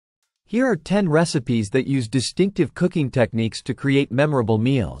Here are 10 recipes that use distinctive cooking techniques to create memorable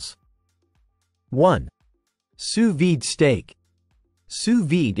meals. 1. Sous vide steak. Sous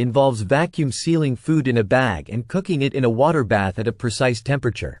vide involves vacuum sealing food in a bag and cooking it in a water bath at a precise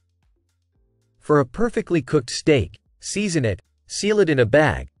temperature. For a perfectly cooked steak, season it, seal it in a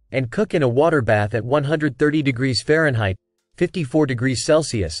bag, and cook in a water bath at 130 degrees Fahrenheit, 54 degrees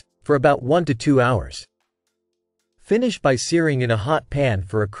Celsius, for about 1 to 2 hours. Finish by searing in a hot pan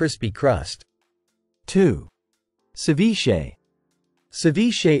for a crispy crust. 2. Ceviche.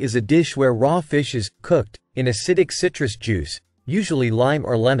 Ceviche is a dish where raw fish is cooked in acidic citrus juice, usually lime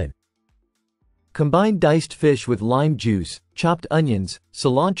or lemon. Combine diced fish with lime juice, chopped onions,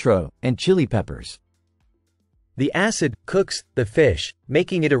 cilantro, and chili peppers. The acid cooks the fish,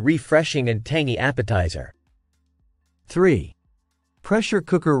 making it a refreshing and tangy appetizer. 3. Pressure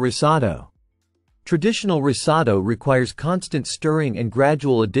cooker risotto. Traditional risotto requires constant stirring and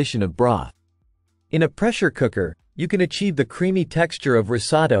gradual addition of broth. In a pressure cooker, you can achieve the creamy texture of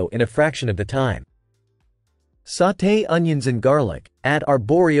risotto in a fraction of the time. Sauté onions and garlic, add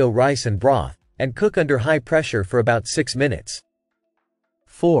arborio rice and broth, and cook under high pressure for about 6 minutes.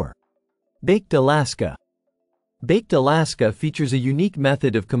 4. Baked Alaska. Baked Alaska features a unique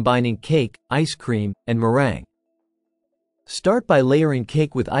method of combining cake, ice cream, and meringue. Start by layering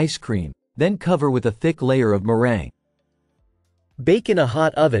cake with ice cream, then cover with a thick layer of meringue. Bake in a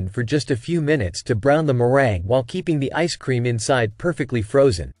hot oven for just a few minutes to brown the meringue while keeping the ice cream inside perfectly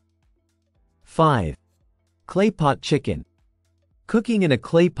frozen. 5. Clay pot chicken. Cooking in a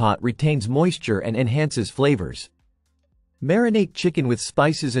clay pot retains moisture and enhances flavors. Marinate chicken with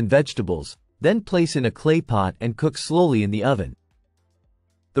spices and vegetables, then place in a clay pot and cook slowly in the oven.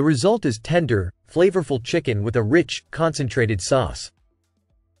 The result is tender, flavorful chicken with a rich, concentrated sauce.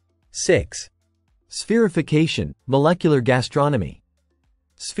 6. Spherification, molecular gastronomy.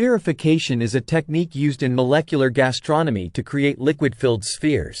 Spherification is a technique used in molecular gastronomy to create liquid-filled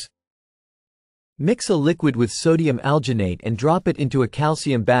spheres. Mix a liquid with sodium alginate and drop it into a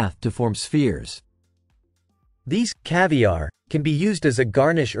calcium bath to form spheres. These caviar can be used as a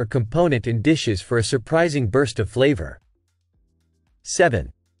garnish or component in dishes for a surprising burst of flavor.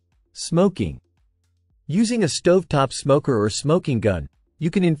 7. Smoking. Using a stovetop smoker or smoking gun, you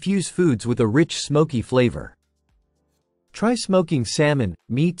can infuse foods with a rich smoky flavor. Try smoking salmon,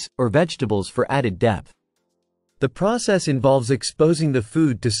 meats, or vegetables for added depth. The process involves exposing the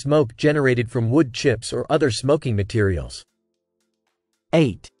food to smoke generated from wood chips or other smoking materials.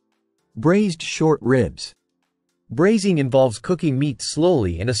 8. Braised short ribs. Braising involves cooking meat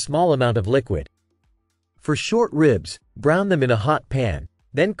slowly in a small amount of liquid. For short ribs, brown them in a hot pan,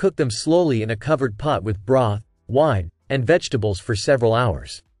 then cook them slowly in a covered pot with broth, wine, and vegetables for several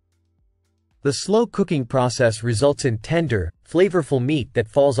hours. The slow cooking process results in tender, flavorful meat that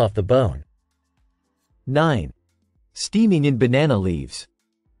falls off the bone. 9. Steaming in banana leaves.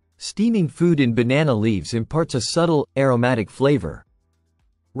 Steaming food in banana leaves imparts a subtle, aromatic flavor.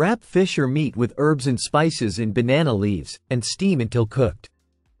 Wrap fish or meat with herbs and spices in banana leaves, and steam until cooked.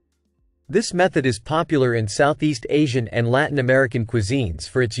 This method is popular in Southeast Asian and Latin American cuisines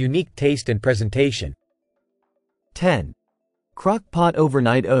for its unique taste and presentation. 10. Crock-pot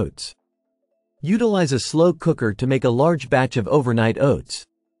overnight oats. Utilize a slow cooker to make a large batch of overnight oats.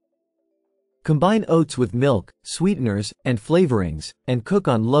 Combine oats with milk, sweeteners, and flavorings, and cook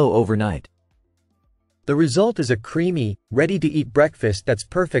on low overnight. The result is a creamy, ready-to-eat breakfast that's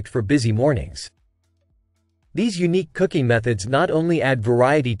perfect for busy mornings. These unique cooking methods not only add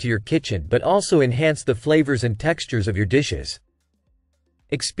variety to your kitchen but also enhance the flavors and textures of your dishes.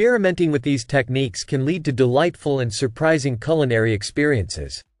 Experimenting with these techniques can lead to delightful and surprising culinary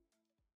experiences.